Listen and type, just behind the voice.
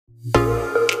Hello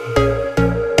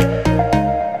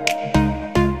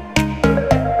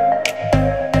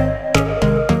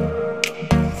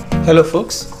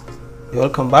folks,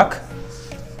 welcome back.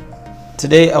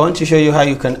 Today I want to show you how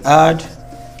you can add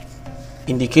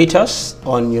indicators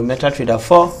on your MetaTrader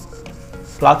 4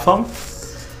 platform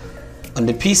on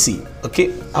the PC.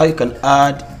 Okay, how you can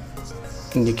add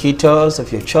indicators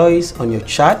of your choice on your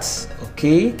charts,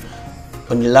 okay,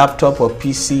 on your laptop or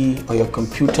PC or your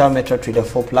computer MetaTrader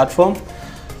 4 platform.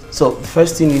 So the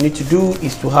first thing you need to do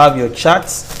is to have your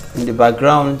charts in the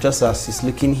background, just as it's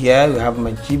looking here. We have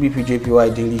my GBP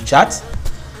JPY daily chart.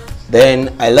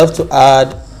 Then I love to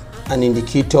add an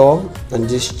indicator on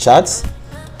this chart.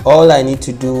 All I need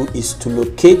to do is to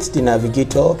locate the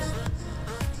navigator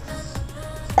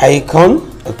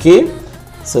icon. Okay,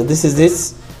 so this is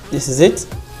it. You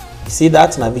see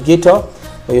that navigator,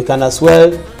 or you can as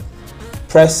well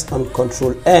press on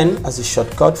Ctrl N as a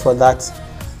shortcut for that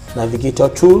navigator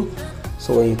tool.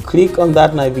 So when you click on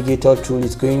that navigator tool,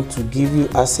 it's going to give you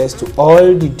access to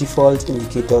all the default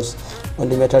indicators on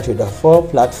the MetaTrader 4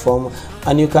 platform,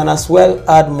 and you can as well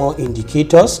add more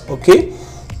indicators. Okay,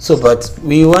 so but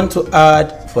we want to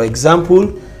add, for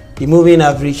example, the moving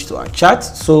average to our chart,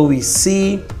 so we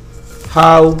see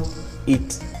how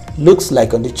it looks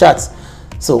like on the chart.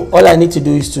 So all I need to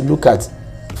do is to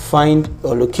find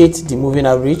or locate the moving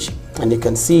average, and you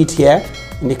can see it here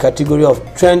in the category of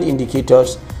trend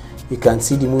indicators. You can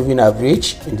see the moving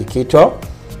average indicator.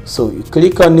 So you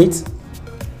click on it.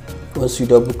 Once you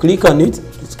double click on it,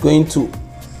 it's going to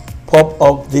pop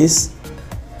up this.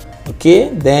 Okay,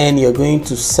 then you're going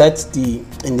to set the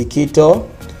indicator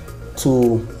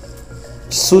to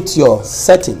suit your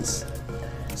settings.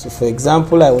 So for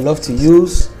example, I would love to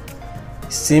use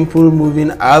simple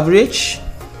moving average.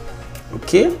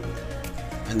 Okay,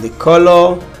 and the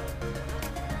color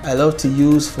I love to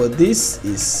use for this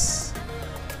is,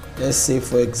 let's say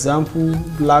for example,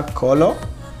 black color.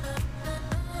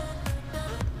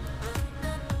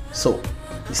 So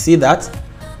you see that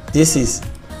this is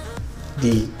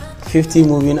the 50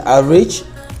 moving average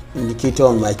indicator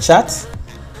on my chart.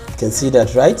 You can see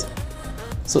that, right?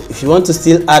 So if you want to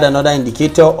still add another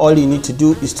indicator, all you need to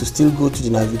do is to still go to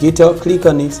the navigator, click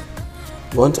on it.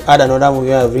 You want to add another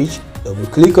moving average, double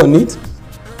click on it.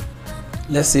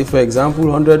 Let's say for example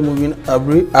 100 moving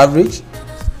average.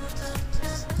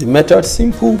 The method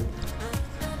simple,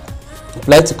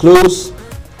 apply to close,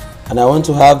 and I want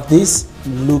to have this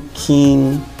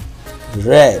looking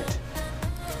red.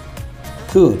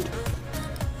 Good.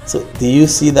 So do you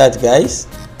see that, guys?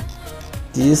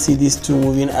 Do you see these two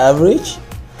moving average?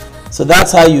 So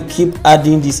that's how you keep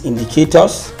adding these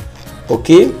indicators.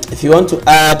 Okay, if you want to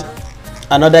add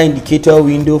another indicator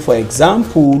window, for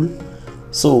example,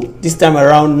 so this time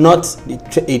around not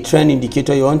a trend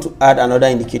indicator, you want to add another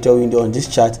indicator window on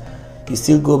this chart, you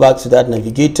still go back to that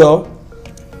navigator.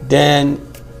 Then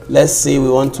let's say we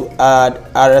want to add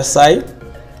RSI,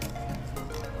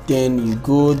 then you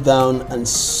go down and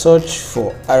search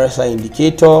for RSI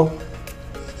indicator,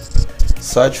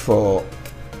 search for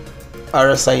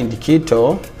RSI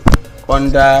indicator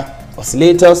under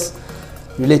oscillators,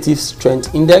 relative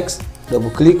strength index,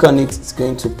 double click on it, it's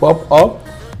going to pop up.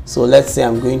 So let's say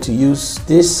I'm going to use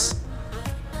this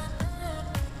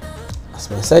as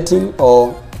my setting,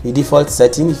 or the default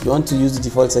setting. If you want to use the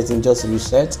default setting, just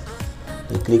reset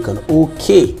and click on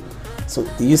OK. So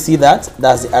do you see that?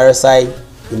 That's the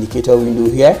RSI indicator window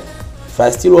here. If I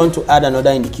still want to add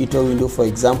another indicator window, for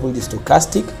example the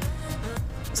stochastic,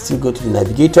 still go to the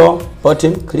navigator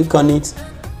button, click on it,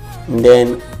 and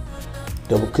then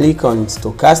double click on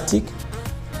stochastic.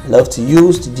 I love to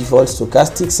use the default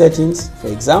stochastic settings, for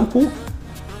example,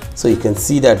 so you can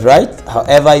see that, right?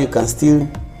 However, you can still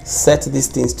set these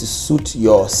things to suit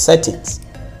your settings.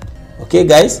 Okay,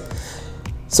 guys,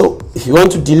 so if you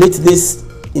want to delete this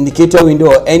indicator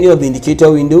window or any of the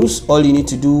indicator windows, all you need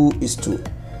to do is to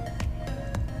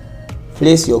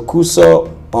place your cursor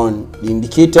on the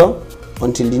indicator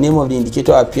until the name of the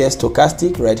indicator appears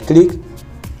stochastic. Right click,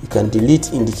 you can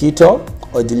delete indicator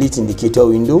or delete indicator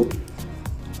window.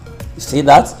 You see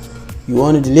that? You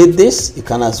want to delete this, you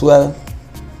can as well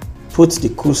put the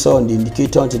cursor on the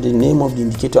indicator until the name of the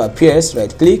indicator appears.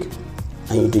 Right click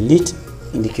and you delete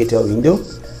indicator window.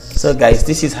 So guys,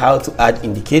 this is how to add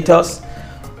indicators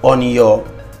on your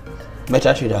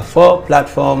MetaTrader 4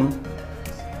 platform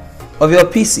of your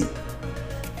PC.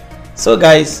 So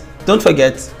guys, don't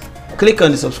forget, click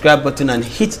on the subscribe button and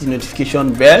hit the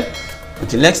notification bell.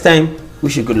 Until next time,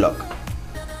 wish you good luck.